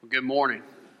Good morning.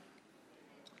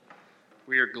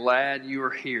 We are glad you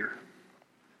are here.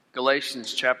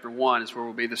 Galatians chapter 1 is where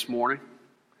we'll be this morning.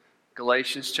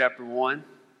 Galatians chapter 1.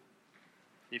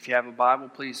 If you have a Bible,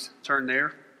 please turn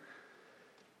there.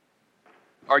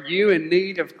 Are you in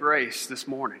need of grace this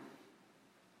morning?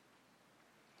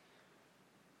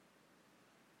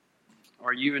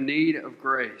 Are you in need of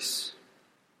grace?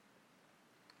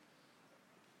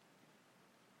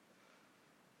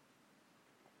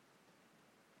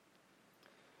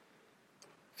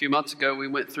 A few months ago, we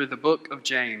went through the book of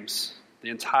James,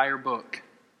 the entire book.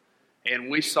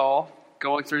 And we saw,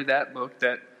 going through that book,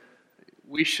 that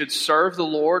we should serve the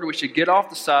Lord. We should get off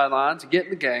the sidelines, get in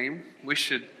the game. We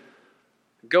should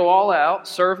go all out,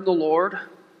 serve the Lord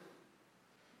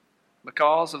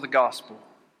because of the gospel.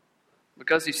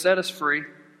 Because He set us free,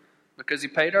 because He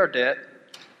paid our debt,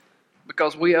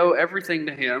 because we owe everything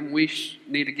to Him, we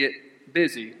need to get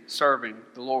busy serving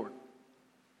the Lord.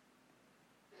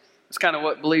 It's kind of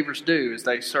what believers do, is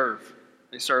they serve.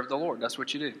 They serve the Lord. That's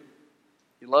what you do.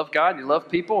 You love God, you love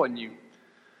people, and you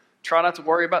try not to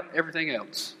worry about everything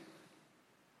else.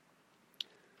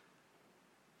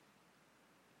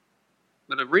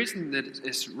 But the reason that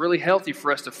it's really healthy for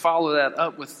us to follow that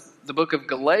up with the book of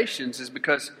Galatians is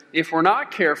because if we're not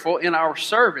careful in our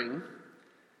serving,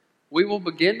 we will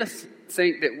begin to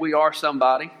think that we are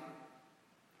somebody,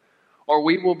 or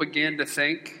we will begin to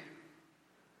think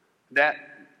that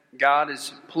God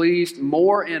is pleased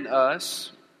more in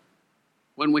us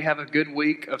when we have a good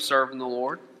week of serving the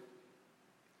Lord.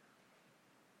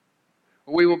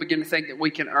 Or we will begin to think that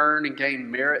we can earn and gain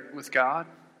merit with God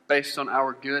based on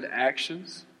our good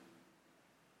actions.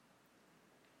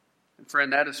 And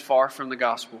friend, that is far from the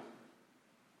gospel.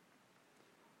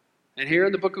 And here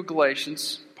in the book of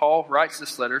Galatians, Paul writes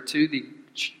this letter to the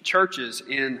churches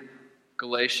in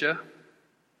Galatia.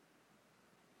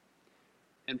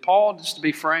 And Paul, just to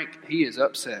be frank, he is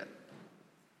upset.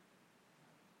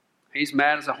 He's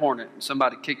mad as a hornet and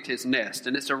somebody kicked his nest.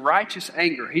 And it's a righteous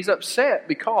anger. He's upset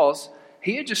because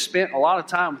he had just spent a lot of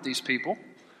time with these people,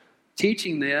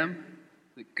 teaching them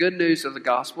the good news of the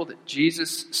gospel, that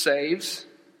Jesus saves.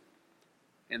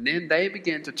 And then they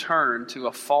begin to turn to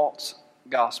a false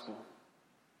gospel.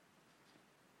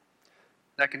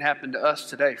 That can happen to us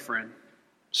today, friend.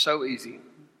 So easy.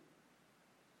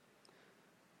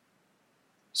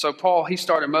 So Paul, he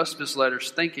started most of his letters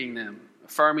thanking them,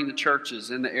 affirming the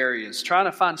churches in the areas, trying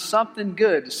to find something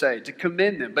good to say, to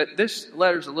commend them. But this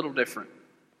letter is a little different.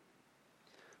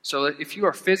 So if you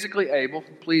are physically able,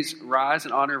 please rise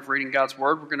in honor of reading God's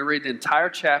Word. We're going to read the entire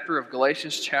chapter of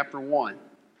Galatians chapter 1.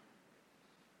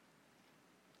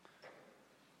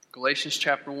 Galatians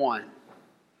chapter 1.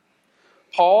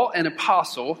 Paul, an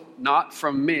apostle, not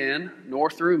from men nor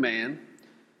through man,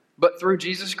 but through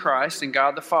Jesus Christ and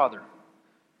God the Father,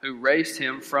 who raised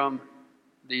Him from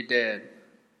the dead,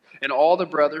 and all the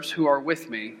brothers who are with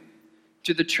me,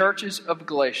 to the churches of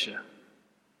Galatia.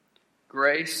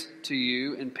 Grace to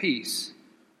you and peace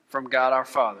from God our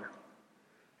Father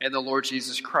and the Lord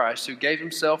Jesus Christ, who gave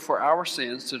Himself for our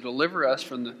sins to deliver us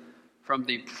from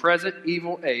the present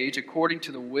evil age, according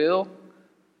to the will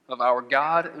of our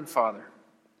God and Father,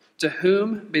 to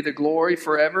whom be the glory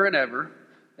forever and ever.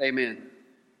 Amen.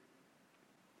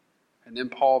 And then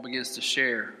Paul begins to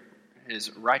share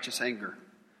his righteous anger.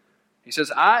 He says,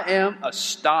 I am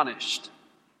astonished.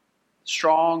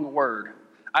 Strong word.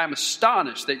 I am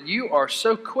astonished that you are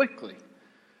so quickly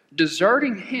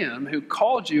deserting Him who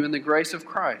called you in the grace of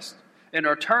Christ and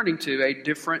are turning to a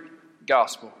different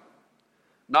gospel.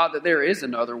 Not that there is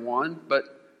another one, but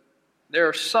there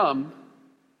are some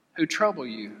who trouble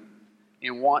you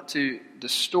and want to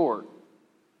distort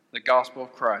the gospel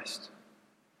of Christ.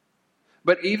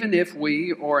 But even if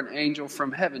we or an angel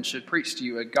from heaven should preach to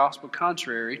you a gospel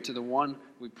contrary to the one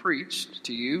we preached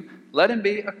to you, let him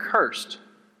be accursed.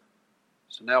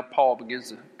 So now Paul begins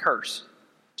to curse.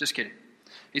 Just kidding.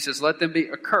 He says, let them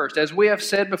be accursed. As we have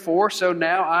said before, so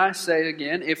now I say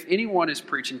again, if anyone is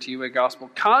preaching to you a gospel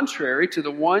contrary to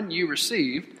the one you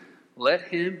received, let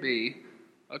him be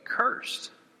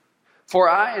accursed. For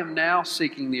I am now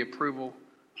seeking the approval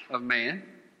of man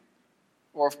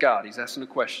or of God. He's asking a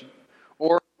question.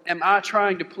 Or am I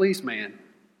trying to please man?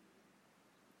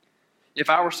 If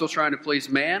I were still trying to please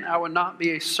man, I would not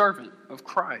be a servant of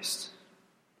Christ.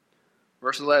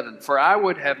 Verse 11, for I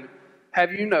would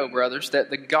have you know, brothers, that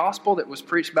the gospel that was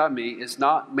preached by me is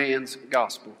not man's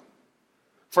gospel.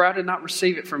 For I did not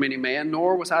receive it from any man,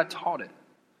 nor was I taught it.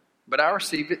 But I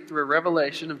received it through a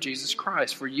revelation of Jesus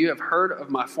Christ. For you have heard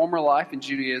of my former life in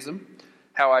Judaism,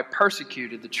 how I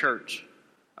persecuted the church.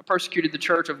 I persecuted the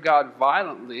church of God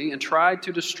violently and tried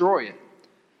to destroy it.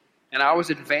 and I was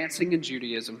advancing in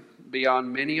Judaism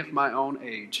beyond many of my own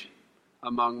age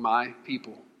among my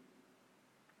people.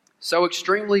 So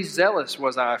extremely zealous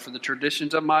was I for the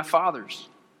traditions of my fathers.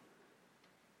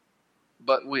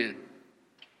 But when?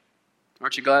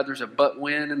 Aren't you glad there's a but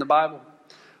when in the Bible?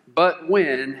 But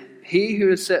when he who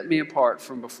has set me apart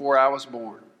from before I was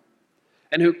born,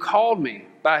 and who called me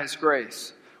by his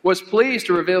grace, was pleased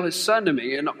to reveal his Son to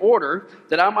me in order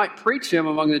that I might preach him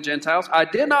among the Gentiles, I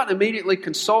did not immediately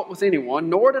consult with anyone,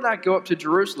 nor did I go up to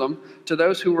Jerusalem to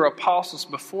those who were apostles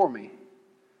before me.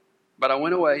 But I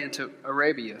went away into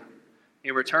Arabia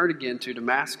and returned again to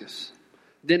Damascus.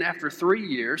 Then after 3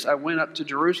 years, I went up to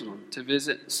Jerusalem to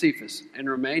visit Cephas and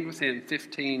remained with him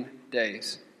 15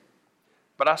 days.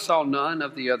 But I saw none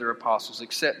of the other apostles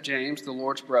except James, the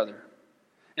Lord's brother.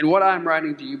 And what I am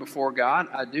writing to you before God,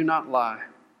 I do not lie.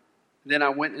 Then I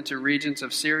went into regions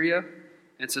of Syria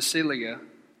and Cilicia,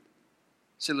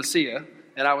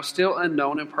 and I was still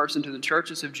unknown in person to the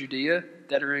churches of Judea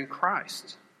that are in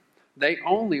Christ. They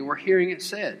only were hearing it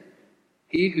said,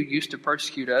 he who used to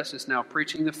persecute us is now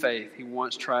preaching the faith he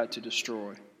once tried to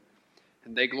destroy.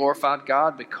 And they glorified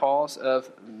God because of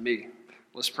me.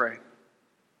 Let's pray.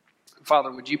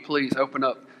 Father, would you please open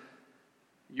up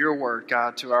your word,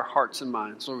 God, to our hearts and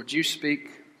minds. Lord, would you speak?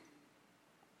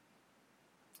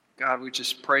 God, we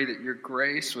just pray that your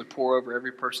grace would pour over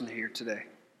every person here today.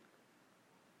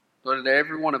 Lord, that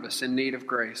every one of us in need of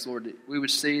grace, Lord, that we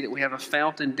would see that we have a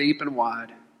fountain deep and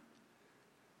wide.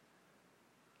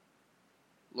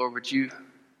 Lord, would you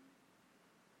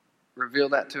reveal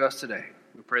that to us today?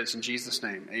 We pray this in Jesus'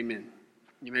 name. Amen.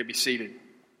 You may be seated.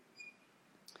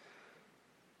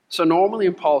 So normally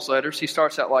in Paul's letters, he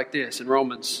starts out like this. In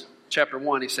Romans chapter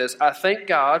 1, he says, I thank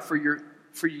God for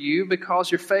you because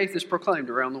your faith is proclaimed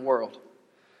around the world.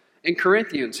 In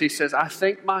Corinthians, he says, I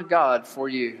thank my God for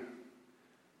you.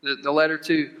 The letter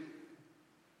to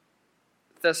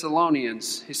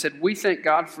Thessalonians, he said, we thank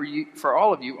God for you, for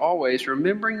all of you, always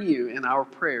remembering you in our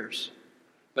prayers,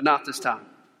 but not this time.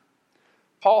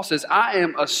 Paul says, I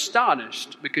am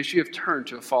astonished because you have turned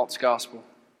to a false gospel.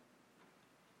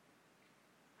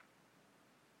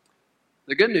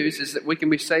 The good news is that we can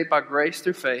be saved by grace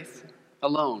through faith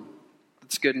alone.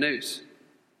 That's good news.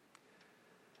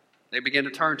 They begin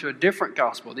to turn to a different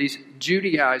gospel. These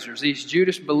Judaizers, these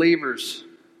Judas believers,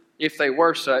 if they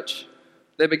were such,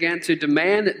 they began to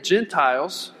demand that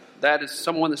Gentiles, that is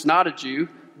someone that's not a Jew,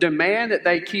 demand that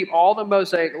they keep all the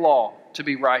Mosaic law to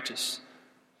be righteous.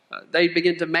 They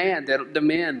began to demand that the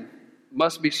men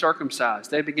must be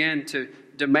circumcised. They began to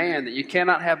demand that you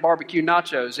cannot have barbecue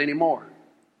nachos anymore.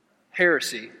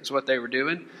 Heresy is what they were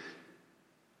doing.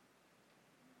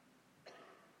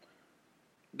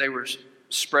 They were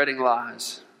spreading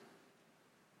lies.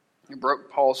 It broke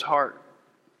Paul's heart.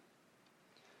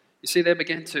 You see, they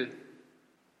began to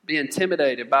be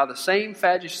intimidated by the same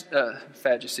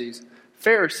Pharisees.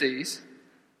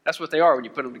 That's what they are when you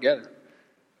put them together.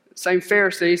 Same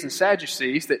Pharisees and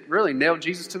Sadducees that really nailed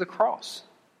Jesus to the cross.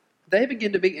 They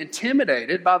began to be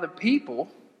intimidated by the people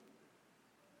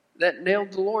that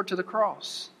nailed the Lord to the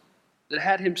cross, that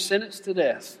had him sentenced to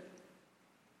death.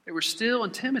 They were still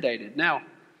intimidated. Now,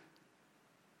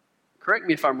 correct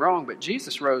me if I'm wrong, but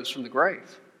Jesus rose from the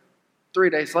grave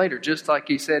 3 days later, just like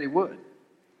he said he would.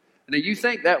 And you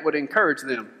think that would encourage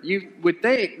them. You would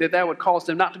think that that would cause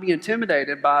them not to be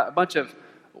intimidated by a bunch of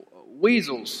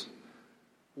weasels.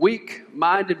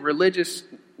 Weak-minded religious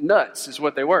nuts is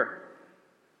what they were.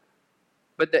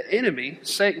 But the enemy,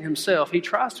 Satan himself, he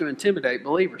tries to intimidate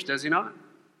believers, does he not?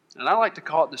 And I like to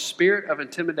call it the spirit of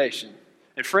intimidation.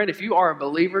 And friend, if you are a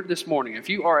believer this morning, if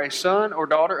you are a son or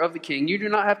daughter of the King, you do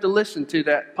not have to listen to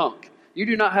that punk. You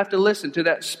do not have to listen to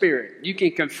that spirit. You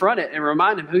can confront it and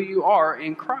remind him who you are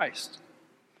in Christ.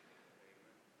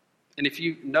 And if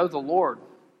you know the Lord,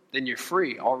 then you're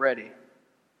free already.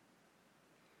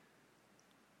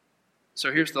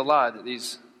 So here's the lie that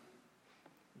these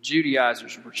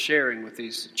Judaizers were sharing with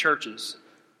these churches.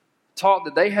 Taught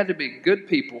that they had to be good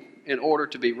people in order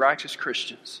to be righteous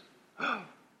Christians.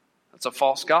 That's a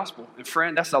false gospel. And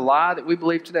friend, that's a lie that we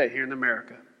believe today here in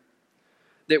America.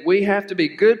 That we have to be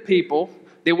good people,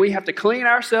 that we have to clean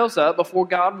ourselves up before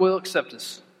God will accept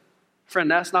us.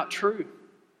 Friend, that's not true.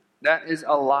 That is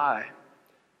a lie.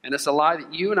 And it's a lie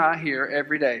that you and I hear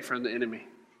every day from the enemy.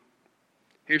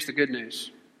 Here's the good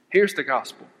news. Here's the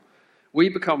gospel. We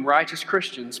become righteous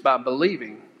Christians by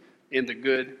believing in the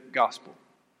good gospel.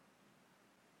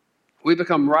 We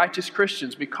become righteous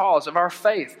Christians because of our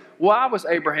faith. Why was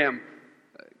Abraham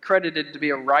credited to be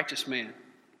a righteous man?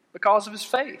 Because of his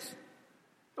faith.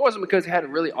 It wasn't because he had a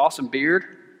really awesome beard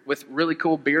with really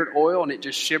cool beard oil and it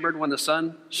just shimmered when the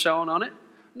sun shone on it.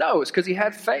 No, it's because he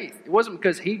had faith. It wasn't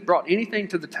because he brought anything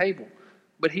to the table,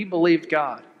 but he believed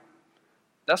God.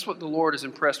 That's what the Lord is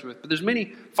impressed with. But there's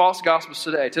many false gospels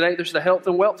today. Today there's the health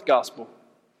and wealth gospel.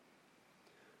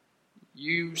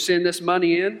 You send this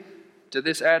money in to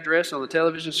this address on the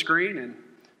television screen and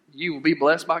you will be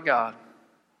blessed by God.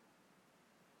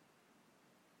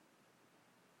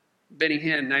 Benny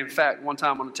Hinn, named fact, one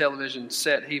time on a television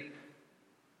set, he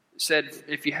said,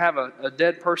 if you have a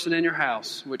dead person in your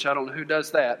house, which I don't know who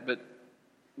does that, but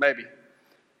maybe,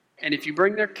 and if you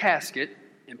bring their casket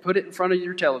and put it in front of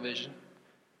your television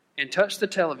and touch the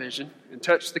television and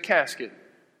touch the casket,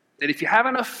 that if you have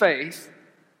enough faith,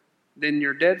 then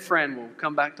your dead friend will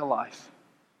come back to life.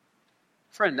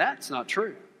 Friend, that's not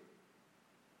true.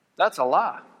 That's a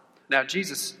lie. Now,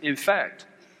 Jesus, in fact,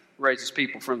 raises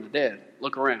people from the dead.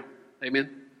 Look around. Amen?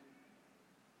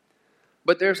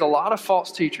 But there's a lot of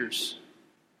false teachers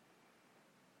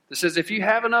that says if you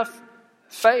have enough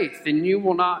faith, then you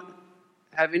will not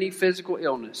have any physical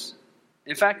illness.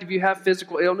 In fact, if you have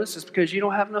physical illness, it's because you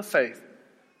don't have enough faith.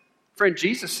 Friend,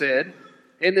 Jesus said,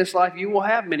 in this life you will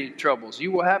have many troubles.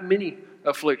 You will have many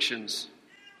afflictions.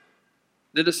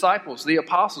 The disciples, the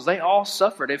apostles, they all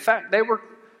suffered. In fact, they were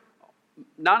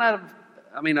 11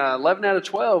 out of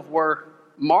 12 were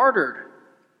martyred.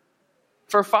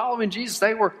 For following Jesus,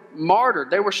 they were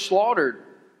martyred. They were slaughtered.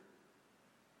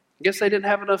 I guess they didn't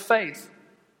have enough faith.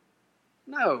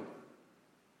 No.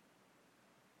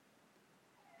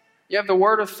 You have the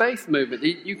word of faith movement.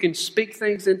 You can speak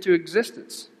things into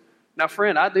existence. Now,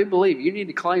 friend, I do believe you need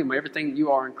to claim everything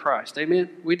you are in Christ. Amen?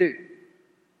 We do.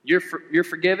 You're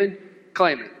forgiven?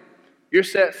 Claim it. You're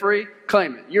set free?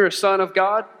 Claim it. You're a son of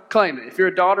God? Claim it. If you're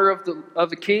a daughter of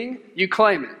the King, you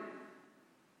claim it.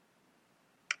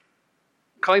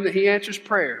 Claim that he answers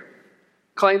prayer.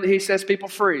 Claim that he sets people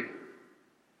free.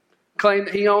 Claim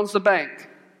that he owns the bank.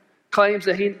 Claim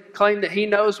that he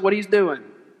knows what he's doing.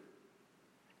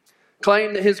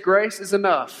 Claim that his grace is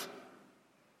enough.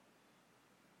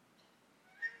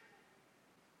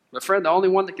 But friend, the only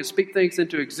one that can speak things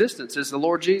into existence is the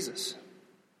Lord Jesus.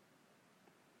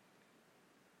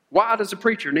 Why does a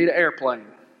preacher need an airplane?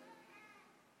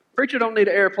 Preacher don't need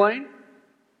an airplane.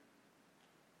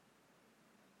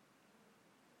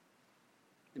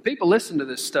 And people listen to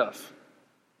this stuff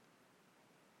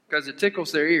because it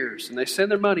tickles their ears, and they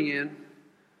send their money in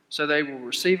so they will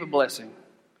receive a blessing.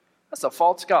 That's a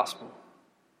false gospel.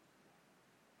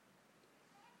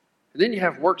 And then you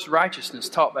have works righteousness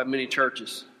taught by many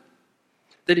churches.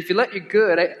 That if you let your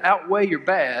good outweigh your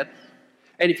bad,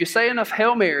 and if you say enough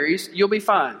Hail Marys, you'll be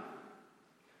fine.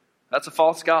 That's a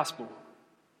false gospel.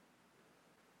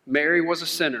 Mary was a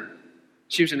sinner.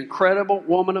 She was an incredible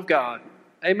woman of God.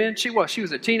 Amen. She was. She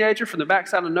was a teenager from the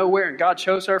backside of nowhere, and God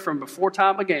chose her from before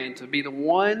time began to be the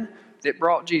one that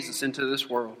brought Jesus into this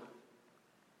world.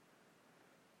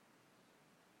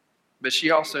 But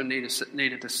she also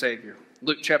needed a Savior.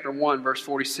 Luke chapter 1, verse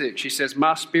 46, she says,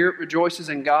 "My spirit rejoices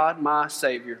in God, my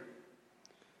Savior."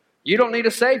 You don't need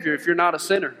a Savior if you're not a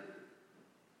sinner.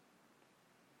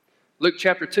 Luke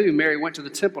chapter 2, Mary went to the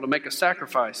temple to make a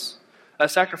sacrifice. A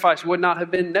sacrifice would not have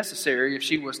been necessary if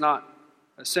she was not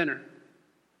a sinner.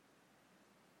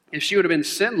 If she would have been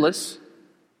sinless,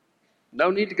 no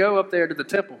need to go up there to the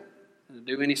temple and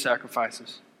do any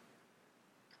sacrifices.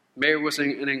 Mary was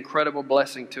an incredible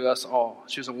blessing to us all.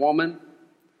 She was a woman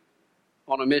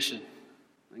on a mission,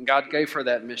 and God gave her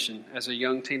that mission as a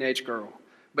young teenage girl.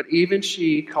 But even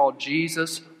she called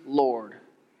Jesus Lord.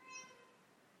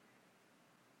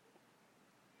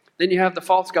 Then you have the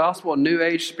false gospel and New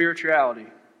Age spirituality.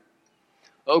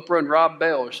 Oprah and Rob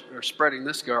Bell are spreading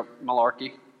this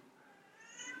malarkey.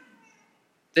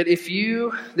 That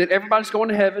everybody's going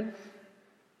to heaven,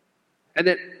 and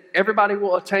that everybody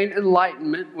will attain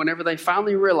enlightenment whenever they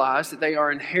finally realize that they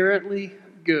are inherently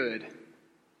good.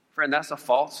 Friend, that's a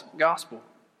false gospel.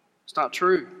 It's not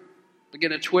true.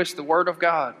 Begin to twist the word of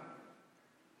God.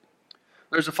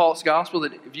 There's a false gospel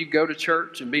that if you go to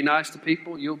church and be nice to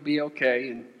people, you'll be okay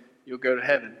and you'll go to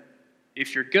heaven.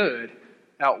 If your good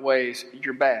outweighs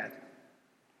your bad.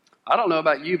 I don't know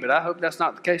about you, but I hope that's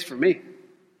not the case for me.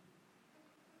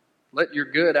 Let your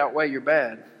good outweigh your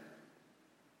bad.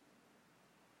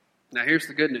 Now here's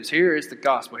the good news. Here is the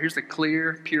gospel. Here's the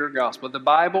clear, pure gospel. The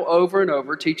Bible over and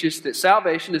over teaches that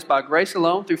salvation is by grace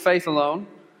alone, through faith alone,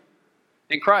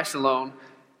 in Christ alone,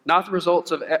 not the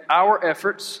results of our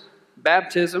efforts,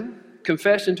 baptism,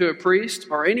 confession to a priest,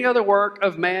 or any other work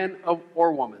of man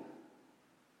or woman.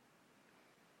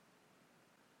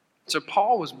 So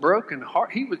Paul was broken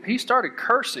heart. He started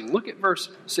cursing. Look at verse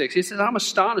 6. He says, "I'm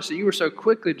astonished that you were so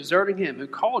quickly deserting him who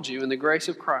called you in the grace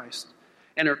of Christ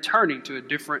and are turning to a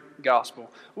different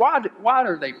gospel. Why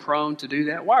are they prone to do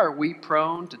that? Why are we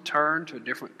prone to turn to a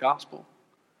different gospel?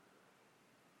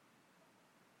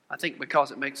 I think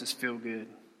because it makes us feel good.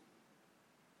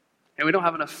 And we don't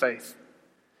have enough faith.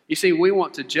 You see, we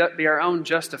want to be our own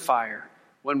justifier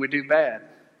when we do bad.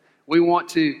 We want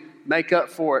to make up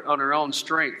for it on our own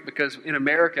strength, because in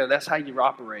America, that's how you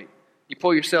operate. You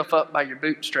pull yourself up by your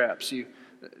bootstraps. You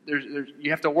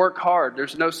have to work hard.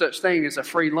 There's no such thing as a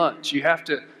free lunch. You have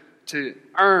to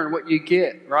earn what you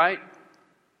get, right?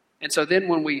 And so then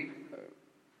when we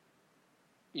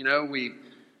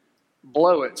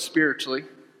blow it spiritually,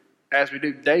 as we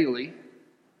do daily,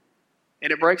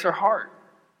 and it breaks our heart.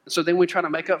 So then we try to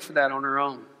make up for that on our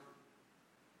own.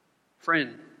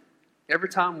 Friend, every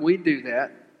time we do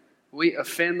that, we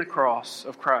offend the cross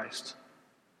of Christ.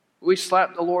 We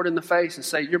slap the Lord in the face and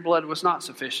say, your blood was not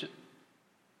sufficient.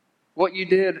 What you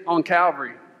did on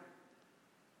Calvary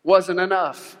wasn't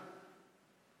enough.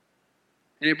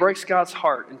 And it breaks God's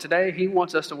heart. And today, He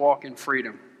wants us to walk in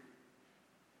freedom.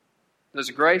 There's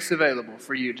grace available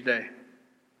for you today.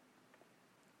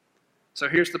 So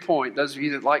here's the point. Those of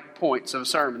you that like points of a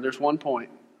sermon, there's one point.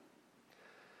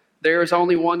 There is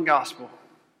only one gospel.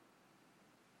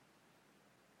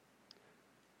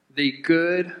 The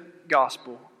good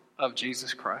gospel of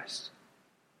Jesus Christ.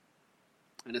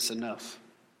 And it's enough.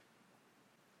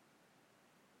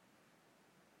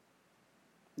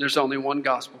 There's only one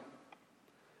gospel.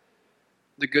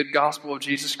 The good gospel of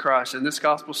Jesus Christ. And this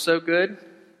gospel is so good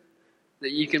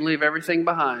that you can leave everything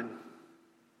behind.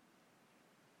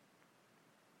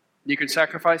 You can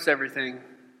sacrifice everything.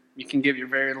 You can give your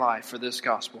very life for this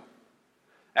gospel.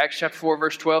 Acts chapter 4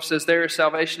 verse 12 says, there is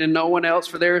salvation in no one else,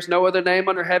 for there is no other name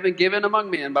under heaven given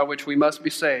among men by which we must be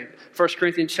saved. 1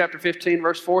 Corinthians chapter 15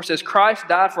 verse 4 says, Christ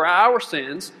died for our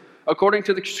sins according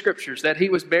to the Scriptures, that He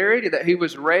was buried and that He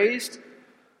was raised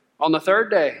on the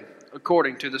third day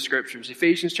according to the Scriptures.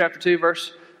 Ephesians chapter 2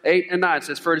 verse 8 and 9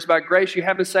 says, for it is by grace you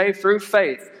have been saved through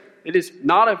faith. It is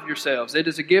not of yourselves. It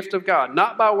is a gift of God,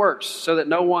 not by works, so that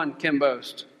no one can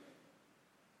boast.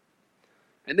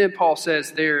 And then Paul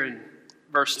says there in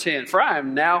verse 10, for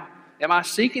am I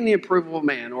seeking the approval of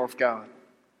man or of God?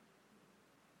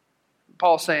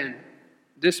 Paul's saying,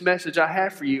 this message I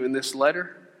have for you in this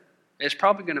letter is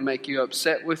probably going to make you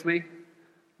upset with me,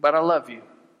 but I love you.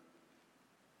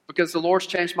 Because the Lord's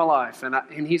changed my life,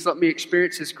 and He's let me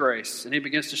experience His grace. And He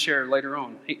begins to share later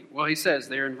on. He says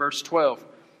there in verse 12,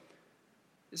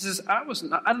 He says, I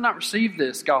did not receive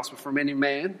this gospel from any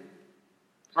man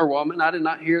or woman. I did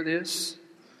not hear this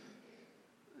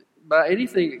by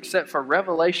anything except for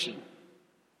revelation.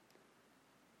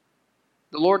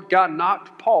 The Lord God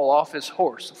knocked Paul off his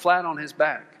horse, flat on his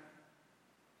back.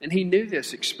 And he knew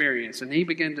this experience. And he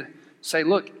began to say,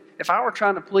 look, if I were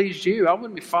trying to please you, I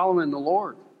wouldn't be following the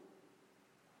Lord.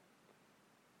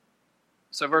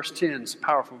 So verse 10 is a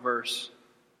powerful verse.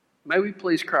 May we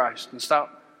please Christ and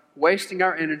stop wasting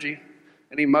our energy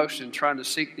and emotion trying to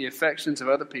seek the affections of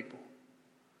other people,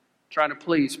 trying to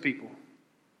please people.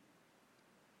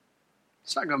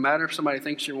 It's not going to matter if somebody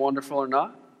thinks you're wonderful or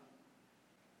not.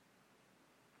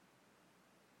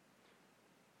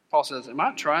 Paul says, am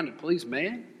I trying to please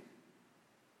man?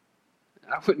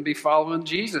 I wouldn't be following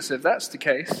Jesus if that's the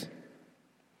case.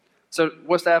 So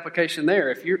what's the application there?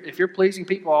 If you're pleasing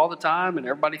people all the time and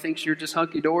everybody thinks you're just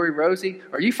hunky-dory, rosy,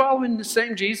 are you following the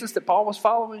same Jesus that Paul was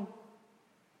following?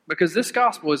 Because this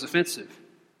gospel is offensive.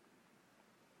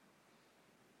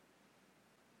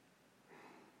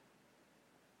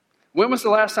 When was the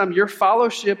last time your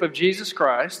fellowship of Jesus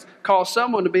Christ caused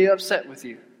someone to be upset with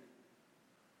you?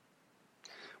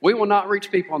 We will not reach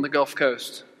people on the Gulf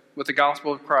Coast with the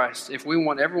gospel of Christ if we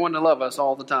want everyone to love us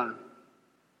all the time.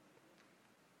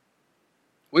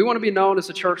 We want to be known as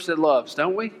a church that loves,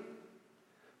 don't we?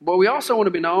 But we also want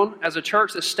to be known as a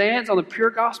church that stands on the pure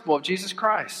gospel of Jesus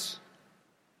Christ.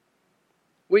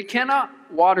 We cannot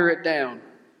water it down.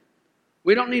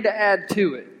 We don't need to add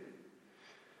to it.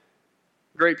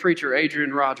 Great preacher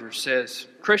Adrian Rogers says,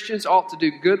 Christians ought to do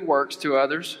good works to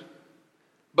others,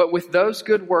 but with those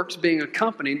good works being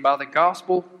accompanied by the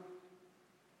gospel,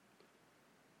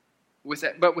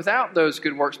 but without those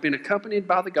good works being accompanied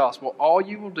by the gospel, all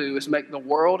you will do is make the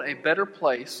world a better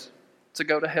place to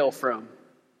go to hell from.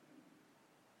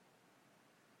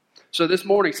 So this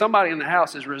morning, somebody in the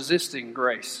house is resisting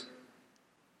grace.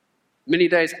 Many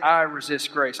days I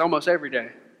resist grace, almost every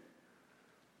day.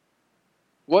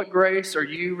 What grace are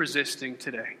you resisting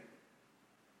today?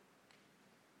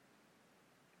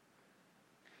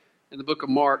 In the book of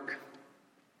Mark,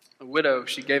 a widow,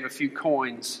 she gave a few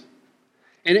coins.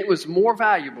 And it was more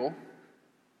valuable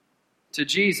to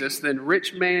Jesus than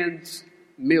rich man's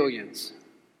millions.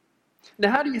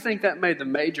 Now, how do you think that made the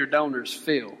major donors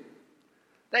feel?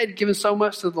 They had given so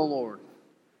much to the Lord.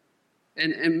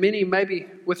 And many maybe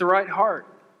with the right heart.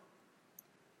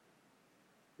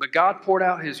 But God poured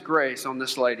out His grace on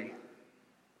this lady.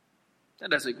 That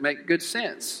doesn't make good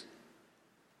sense.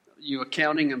 You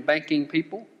accounting and banking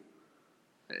people,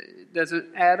 it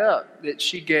doesn't add up that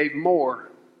she gave more.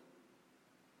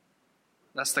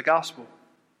 That's the gospel.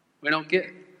 We don't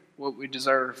get what we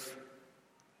deserve.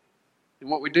 And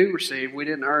what we do receive, we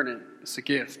didn't earn it. It's a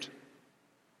gift.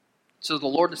 So the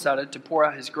Lord decided to pour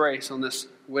out His grace on this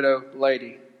widow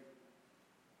lady.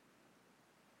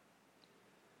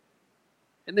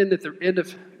 And then at the end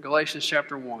of Galatians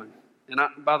chapter 1, and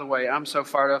by the way, I'm so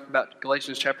fired up about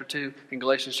Galatians chapter 2 and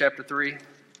Galatians chapter 3.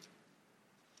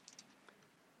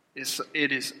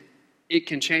 It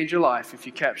can change your life if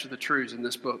you capture the truths in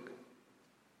this book.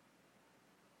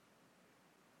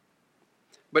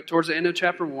 But towards the end of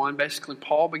chapter 1, basically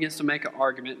Paul begins to make an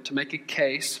argument, to make a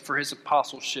case for his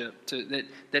apostleship,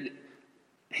 that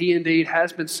he indeed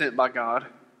has been sent by God.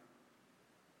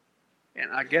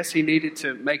 And I guess he needed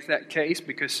to make that case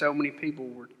because so many people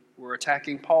were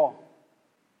attacking Paul.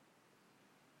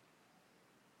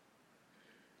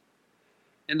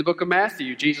 In the book of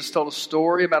Matthew, Jesus told a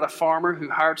story about a farmer who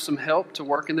hired some help to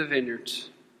work in the vineyards.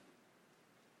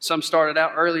 Some started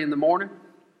out early in the morning.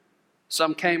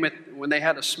 Some came when they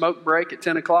had a smoke break at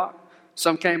 10 o'clock.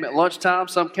 Some came at lunchtime.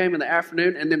 Some came in the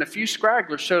afternoon. And then a few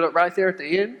scragglers showed up right there at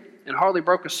the end and hardly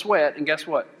broke a sweat. And guess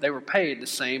what? They were paid the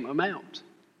same amount.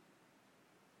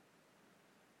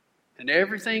 And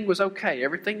everything was okay.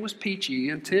 Everything was peachy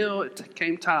until it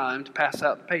came time to pass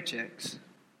out the paychecks.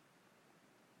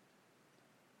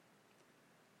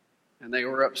 And they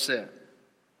were upset.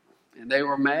 And they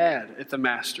were mad at the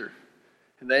master.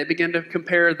 And they began to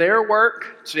compare their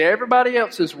work to everybody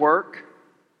else's work.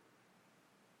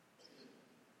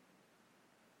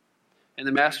 And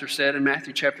the master said in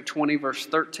Matthew chapter 20, verse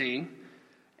 13,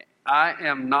 I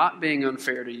am not being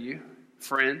unfair to you,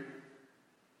 friend.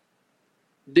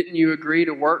 Didn't you agree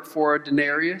to work for a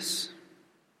denarius?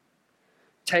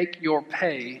 Take your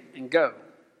pay and go.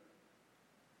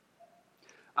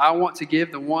 I want to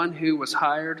give the one who was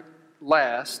hired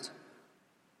last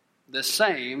the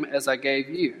same as I gave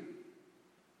you.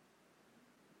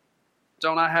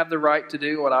 Don't I have the right to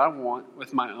do what I want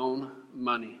with my own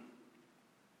money?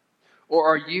 Or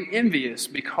are you envious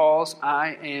because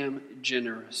I am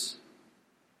generous?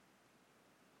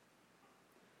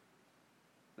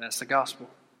 That's the gospel.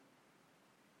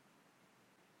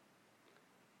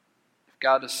 If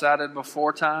God decided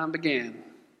before time began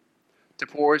to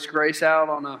pour His grace out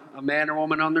on a man or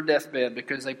woman on their deathbed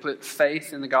because they put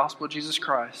faith in the gospel of Jesus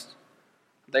Christ,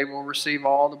 they will receive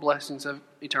all the blessings of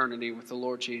eternity with the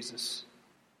Lord Jesus.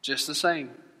 Just the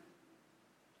same.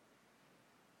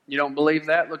 You don't believe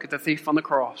that? Look at the thief on the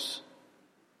cross.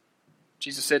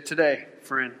 Jesus said, today,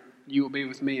 friend, you will be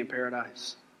with me in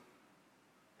paradise.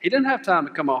 He didn't have time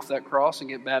to come off that cross and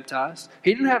get baptized.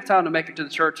 He didn't have time to make it to the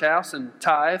church house and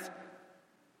tithe.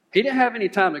 He didn't have any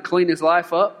time to clean his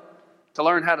life up, to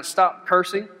learn how to stop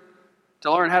cursing,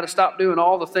 to learn how to stop doing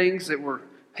all the things that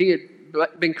he had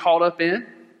been caught up in.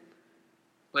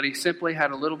 But he simply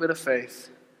had a little bit of faith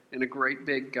in a great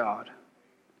big God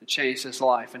that changed his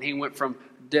life. And he went from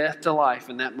death to life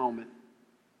in that moment.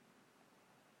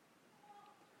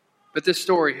 But this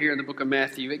story here in the book of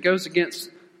Matthew, it goes against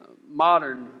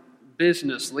modern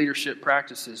business leadership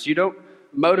practices. You don't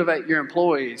motivate your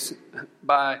employees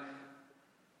by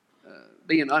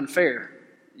being unfair.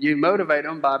 You motivate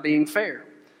them by being fair.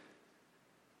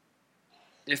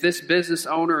 If this business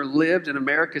owner lived in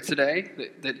America today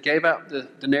that gave out the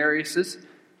denariuses,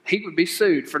 he would be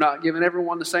sued for not giving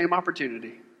everyone the same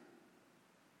opportunity.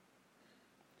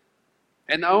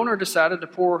 And the owner decided to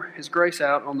pour his grace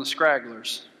out on the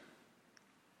scragglers.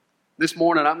 This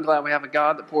morning, I'm glad we have a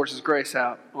God that pours His grace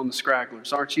out on the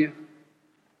scragglers, aren't you?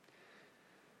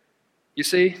 You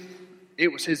see, it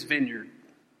was His vineyard.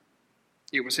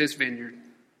 It was His vineyard.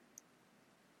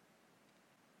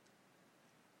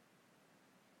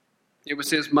 It was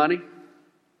His money,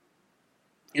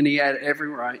 and He had every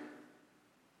right.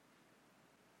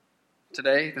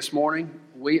 Today, this morning,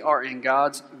 we are in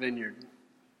God's vineyard.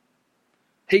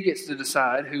 He gets to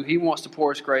decide who He wants to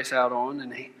pour His grace out on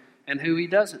and who He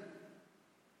doesn't.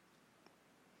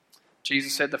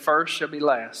 Jesus said, the first shall be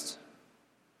last,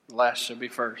 the last shall be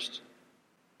first.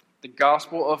 The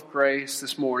gospel of grace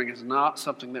this morning is not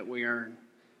something that we earn.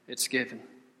 It's given.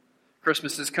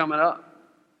 Christmas is coming up.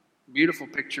 Beautiful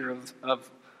picture of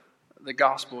the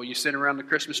gospel. You sit around the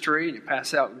Christmas tree and you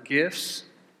pass out gifts.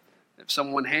 If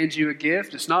someone hands you a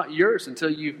gift, it's not yours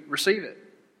until you receive it.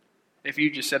 If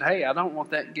you just said, hey, I don't want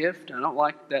that gift, I don't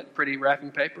like that pretty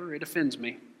wrapping paper, it offends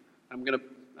me. I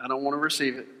don't want to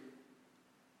receive it.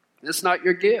 It's not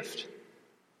your gift.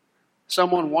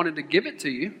 Someone wanted to give it to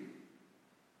you,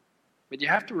 but you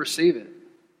have to receive it.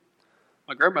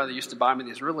 My grandmother used to buy me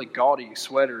these really gaudy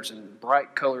sweaters and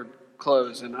bright colored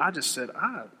clothes, and I just said,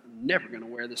 I'm never going to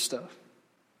wear this stuff.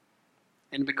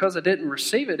 And because I didn't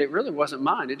receive it, it really wasn't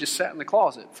mine. It just sat in the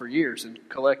closet for years and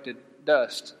collected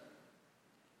dust.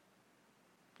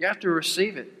 You have to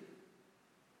receive it.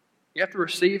 You have to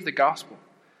receive the gospel.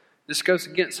 This goes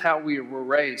against how we were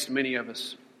raised, many of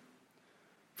us.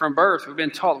 From birth, we've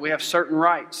been taught that we have certain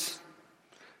rights,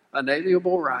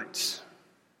 unalienable rights.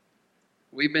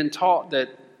 We've been taught that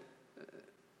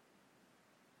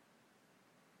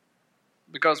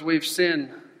because we've sinned,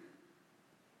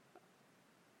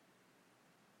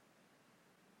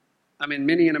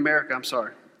 many in America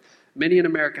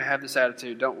have this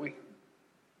attitude, don't we?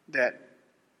 That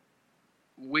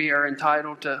we are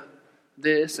entitled to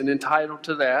this and entitled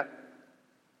to that.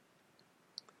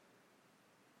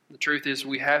 The truth is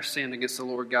we have sinned against the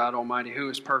Lord God Almighty, who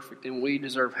is perfect, and we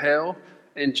deserve hell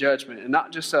and judgment. And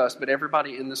not just us, but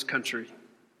everybody in this country.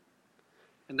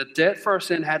 And the debt for our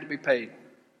sin had to be paid.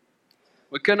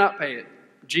 We could not pay it.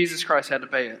 Jesus Christ had to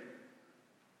pay it.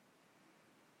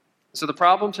 So the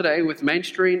problem today with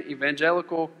mainstream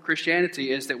evangelical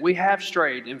Christianity is that we have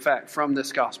strayed, in fact, from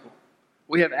this gospel.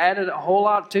 We have added a whole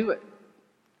lot to it.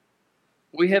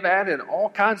 We have added all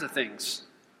kinds of things.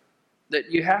 That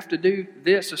you have to do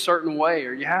this a certain way,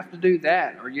 or you have to do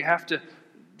that, or you have to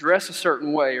dress a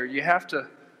certain way, or you have to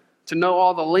know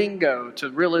all the lingo to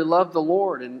really love the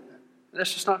Lord. And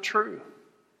that's just not true.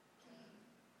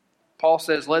 Paul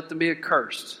says, let them be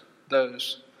accursed,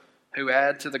 those who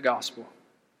add to the gospel.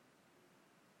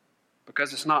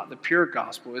 Because it's not the pure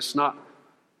gospel. It's not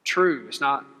true. It's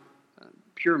not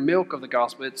pure milk of the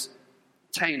gospel. It's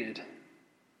tainted.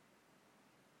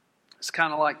 It's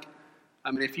kind of like,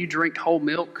 if you drink whole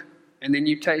milk and then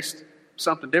you taste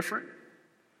something different,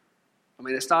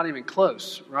 it's not even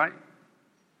close, right?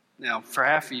 Now, for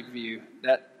half of you,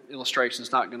 that illustration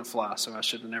is not going to fly, so I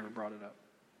should have never brought it up.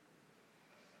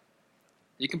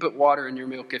 You can put water in your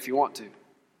milk if you want to.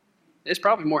 It's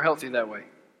probably more healthy that way.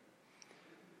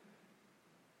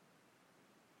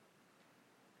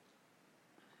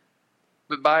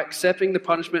 But by accepting the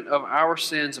punishment of our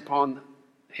sins upon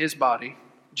his body,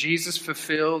 Jesus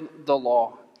fulfilled the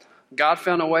law. God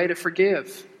found a way to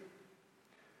forgive.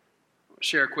 I'll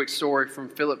share a quick story from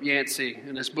Philip Yancey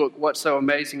in his book, What's So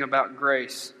Amazing About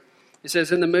Grace. It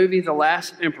says, in the movie The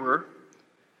Last Emperor,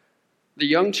 the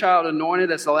young child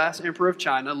anointed as the last emperor of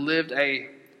China lived a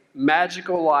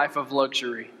magical life of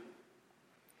luxury.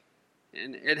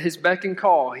 And at his beck and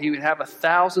call, he would have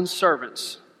 1,000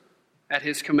 servants at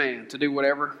his command to do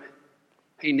whatever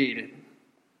he needed.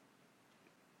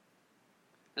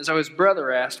 And so his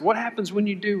brother asked, what happens when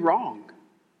you do wrong?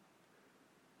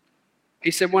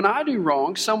 He said, when I do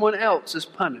wrong, someone else is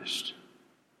punished.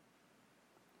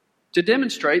 To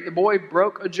demonstrate, the boy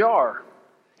broke a jar,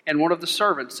 and one of the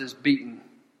servants is beaten.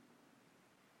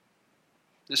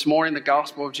 This morning, the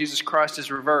gospel of Jesus Christ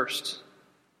is reversed.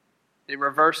 It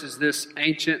reverses this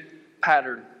ancient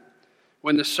pattern.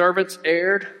 When the servants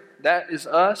erred, that is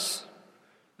us,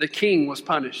 the king was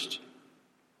punished.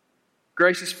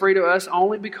 Grace is free to us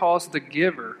only because the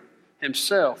giver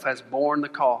himself has borne the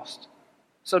cost.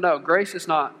 So no, grace is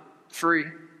not free.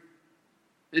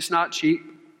 It's not cheap.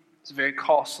 It's very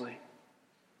costly.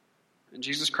 And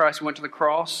Jesus Christ went to the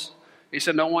cross. He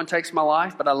said, no one takes my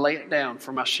life, but I lay it down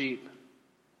for my sheep.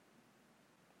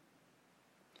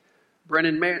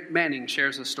 Brennan Manning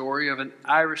shares a story of an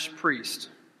Irish priest.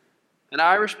 An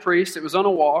Irish priest that was on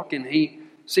a walk, and he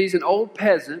sees an old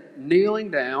peasant kneeling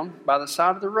down by the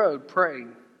side of the road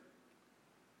praying.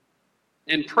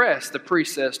 Impressed, the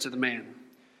priest says to the man,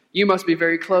 you must be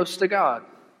very close to God.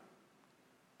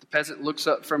 The peasant looks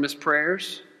up from his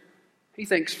prayers. He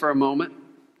thinks for a moment,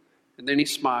 and then he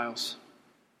smiles.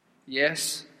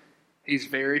 Yes, he's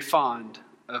very fond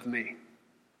of me.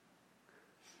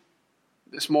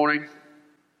 This morning,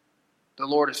 the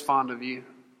Lord is fond of you.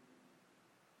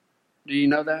 Do you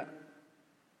know that?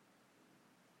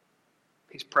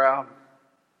 He's proud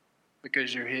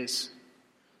because you're his.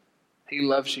 He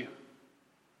loves you.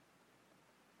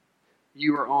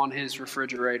 You are on his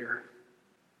refrigerator.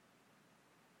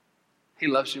 He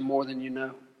loves you more than you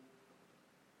know.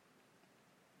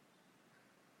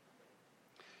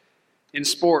 In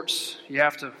sports,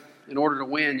 in order to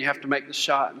win, you have to make the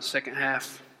shot in the second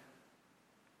half.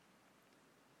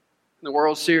 In the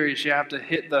World Series, you have to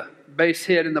hit the base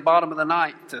hit in the bottom of the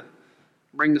ninth to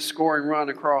bring the scoring run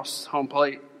across home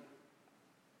plate.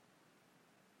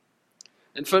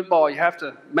 In football, you have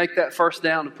to make that first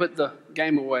down to put the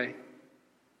game away.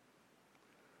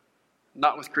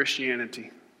 Not with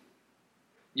Christianity.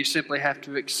 You simply have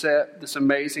to accept this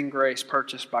amazing grace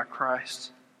purchased by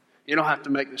Christ. You don't have to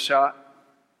make the shot.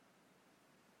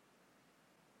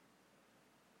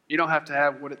 You don't have to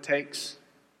have what it takes.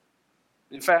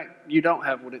 In fact, you don't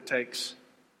have what it takes.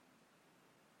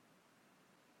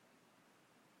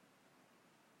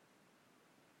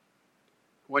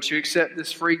 Once you accept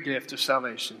this free gift of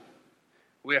salvation,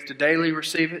 we have to daily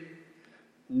receive it,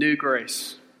 new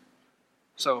grace.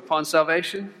 So upon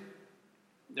salvation,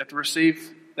 you have to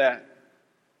receive that.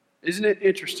 Isn't it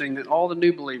interesting that all the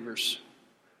new believers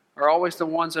are always the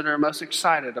ones that are most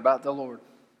excited about the Lord?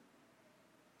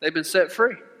 They've been set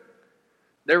free.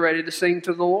 They're ready to sing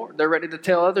to the Lord. They're ready to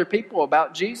tell other people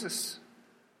about Jesus.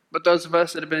 But those of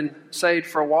us that have been saved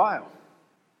for a while,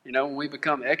 when we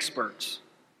become experts,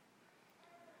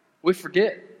 we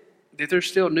forget that there's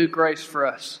still new grace for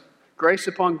us. Grace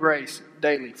upon grace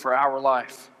daily for our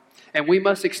life. And we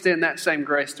must extend that same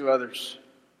grace to others.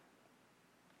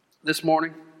 This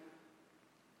morning,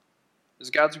 is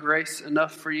God's grace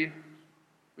enough for you?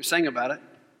 We sang about it.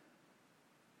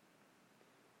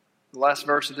 The last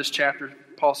verse of this chapter,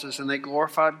 Paul says, "And they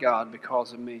glorified God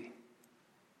because of me."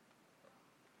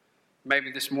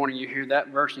 Maybe this morning you hear that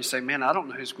verse and you say, "Man, I don't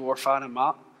know who's glorified in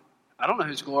my... I don't know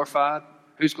who's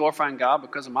glorifying God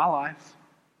because of my life."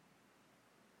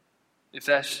 If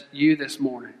that's you this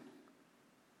morning,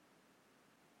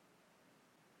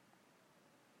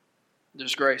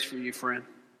 there's grace for you, friend.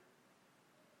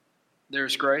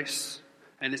 There's grace,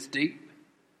 and it's deep,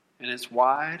 and it's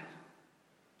wide.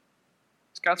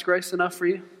 Is God's grace enough for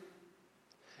you?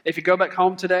 If you go back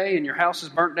home today and your house is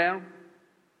burnt down,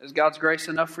 is God's grace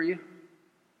enough for you?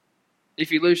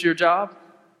 If you lose your job,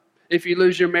 if you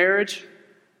lose your marriage,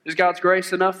 is God's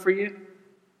grace enough for you?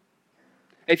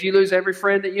 If you lose every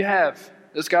friend that you have,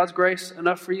 is God's grace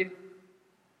enough for you?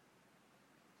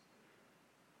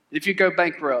 If you go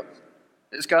bankrupt,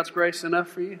 is God's grace enough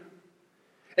for you?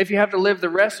 If you have to live the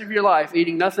rest of your life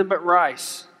eating nothing but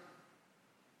rice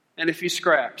and a few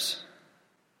scraps,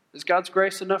 is God's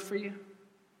grace enough for you?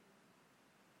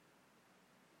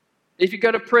 If you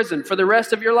go to prison for the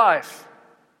rest of your life,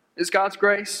 is God's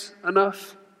grace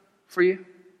enough for you?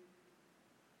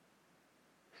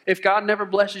 If God never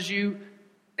blesses you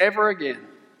ever again,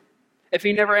 if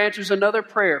He never answers another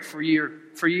prayer for you,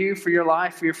 for your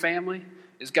life, for your family,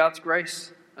 is God's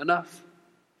grace enough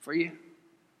for you?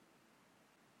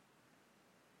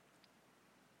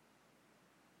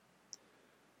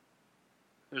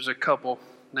 There's a couple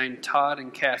named Todd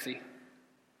and Kathy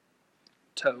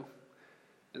Toe,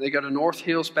 and they go to North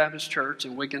Hills Baptist Church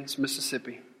in Wiggins,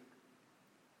 Mississippi.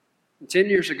 And 10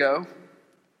 years ago,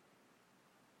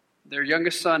 their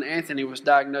youngest son, Anthony, was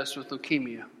diagnosed with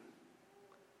leukemia.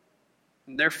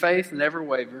 And their faith never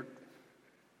wavered.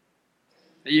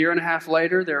 A year and a half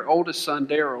later, their oldest son,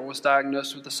 Daryl, was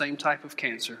diagnosed with the same type of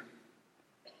cancer.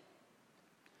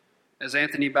 As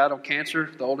Anthony battled cancer,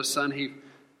 the oldest son, he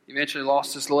eventually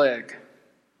lost his leg.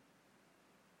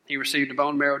 He received a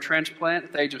bone marrow transplant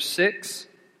at the age of 6.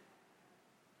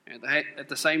 And at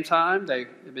the same time, they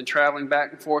had been traveling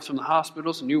back and forth from the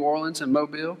hospitals in New Orleans and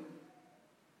Mobile.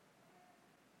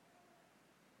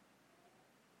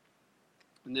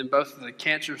 And then both of the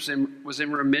cancer was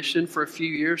in remission for a few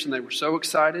years, and they were so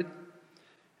excited.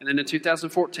 And then in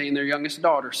 2014, their youngest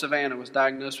daughter, Savannah, was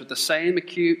diagnosed with the same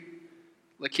acute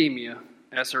leukemia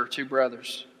as her two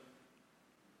brothers.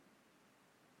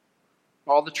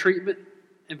 All the treatment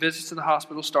and visits to the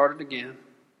hospital started again.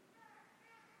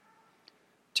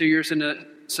 2 years into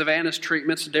Savannah's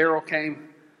treatments, Daryl came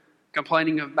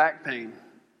complaining of back pain,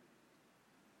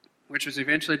 which was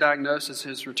eventually diagnosed as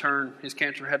his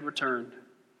cancer had returned.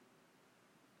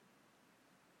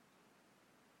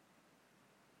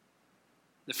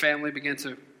 The family began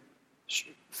to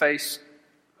face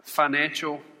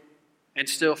financial, and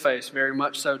still face very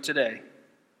much so today,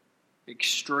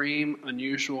 extreme,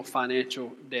 unusual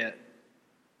financial debt.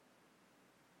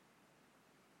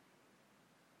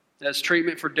 As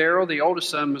treatment for Daryl, the oldest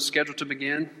son, was scheduled to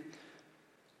begin,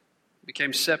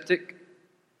 became septic.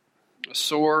 A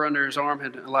sore under his arm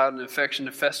had allowed an infection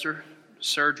to fester.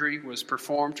 Surgery was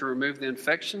performed to remove the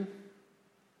infection,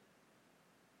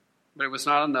 but it was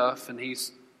not enough, and he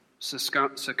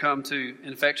succumbed to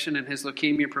infection, and his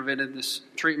leukemia prevented this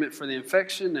treatment for the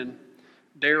infection, and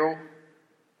Daryl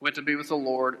went to be with the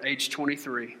Lord, age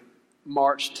 23,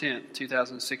 March 10th,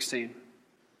 2016.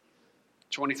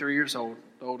 23 years old,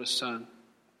 the oldest son.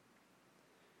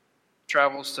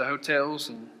 Travels to hotels,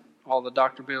 and all the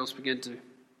doctor bills begin to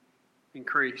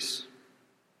increase.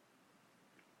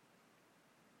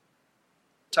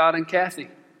 Todd and Kathy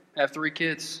have 3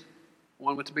 kids.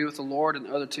 One went to be with the Lord, and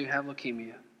the other 2 have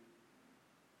leukemia.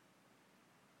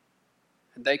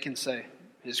 And they can say,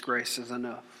 His grace is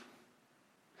enough.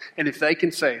 And if they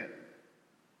can say it,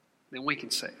 then we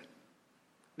can say it.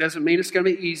 Doesn't mean it's going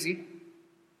to be easy.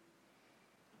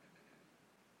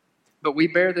 But we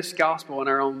bear this gospel in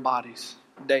our own bodies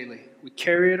daily. We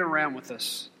carry it around with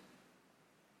us.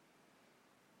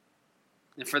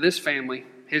 And for this family,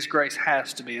 His grace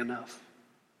has to be enough.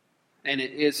 And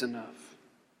it is enough.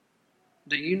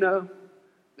 Do you know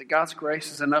that God's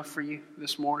grace is enough for you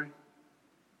this morning?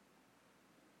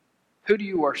 Who do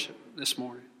you worship this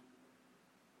morning?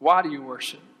 Why do you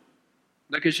worship?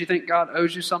 Because you think God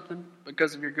owes you something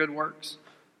because of your good works?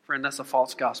 Friend, that's a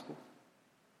false gospel.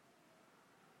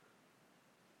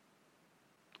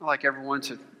 I'd like everyone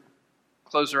to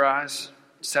close their eyes,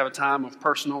 just have a time of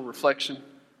personal reflection.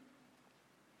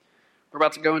 We're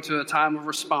about to go into a time of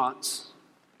response.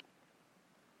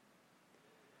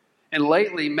 And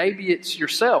lately, maybe it's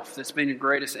yourself that's been your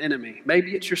greatest enemy.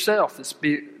 Maybe it's yourself that's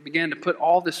began to put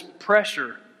all this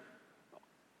pressure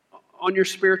on your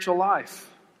spiritual life.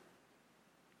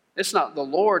 It's not the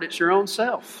Lord, it's your own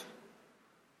self.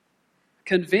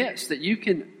 Convinced that you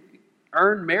can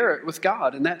earn merit with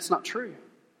God, and that's not true.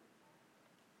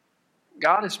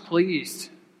 God is pleased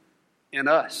in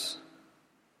us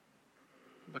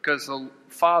because the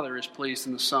Father is pleased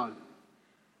in the Son.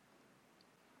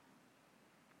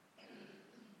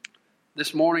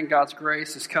 This morning, God's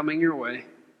grace is coming your way.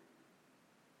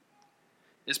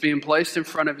 It's being placed in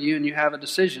front of you, and you have a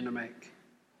decision to make.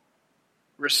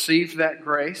 Receive that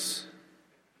grace.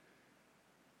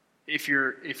 If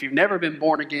you've never been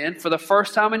born again, for the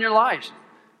first time in your life,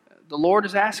 the Lord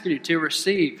is asking you to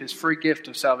receive His free gift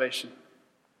of salvation.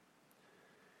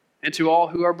 And to all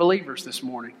who are believers this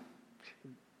morning,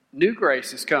 new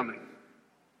grace is coming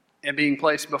and being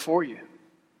placed before you.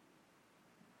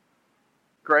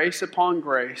 Grace upon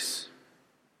grace.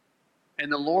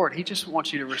 And the Lord, He just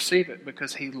wants you to receive it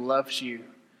because He loves you.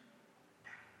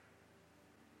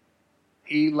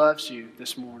 He loves you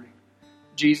this morning.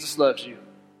 Jesus loves you.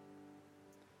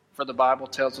 For the Bible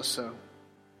tells us so.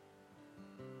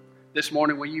 This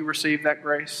morning, will you receive that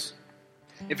grace?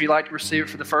 If you'd like to receive it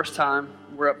for the first time,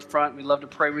 we're up front. We'd love to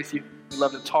pray with you. We'd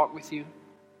love to talk with you.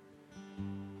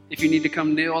 If you need to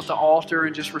come kneel at the altar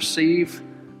and just receive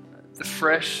the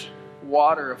fresh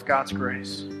water of God's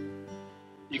grace,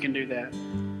 you can do that.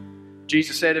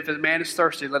 Jesus said, if a man is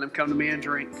thirsty, let him come to me and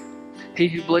drink. He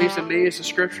who believes in me, as the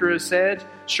scripture has said,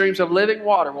 streams of living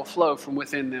water will flow from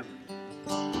within them.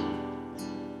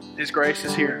 His grace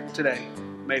is here today,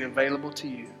 made available to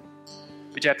you.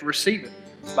 But you have to receive it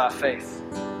by faith.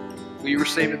 Will you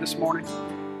receive it this morning?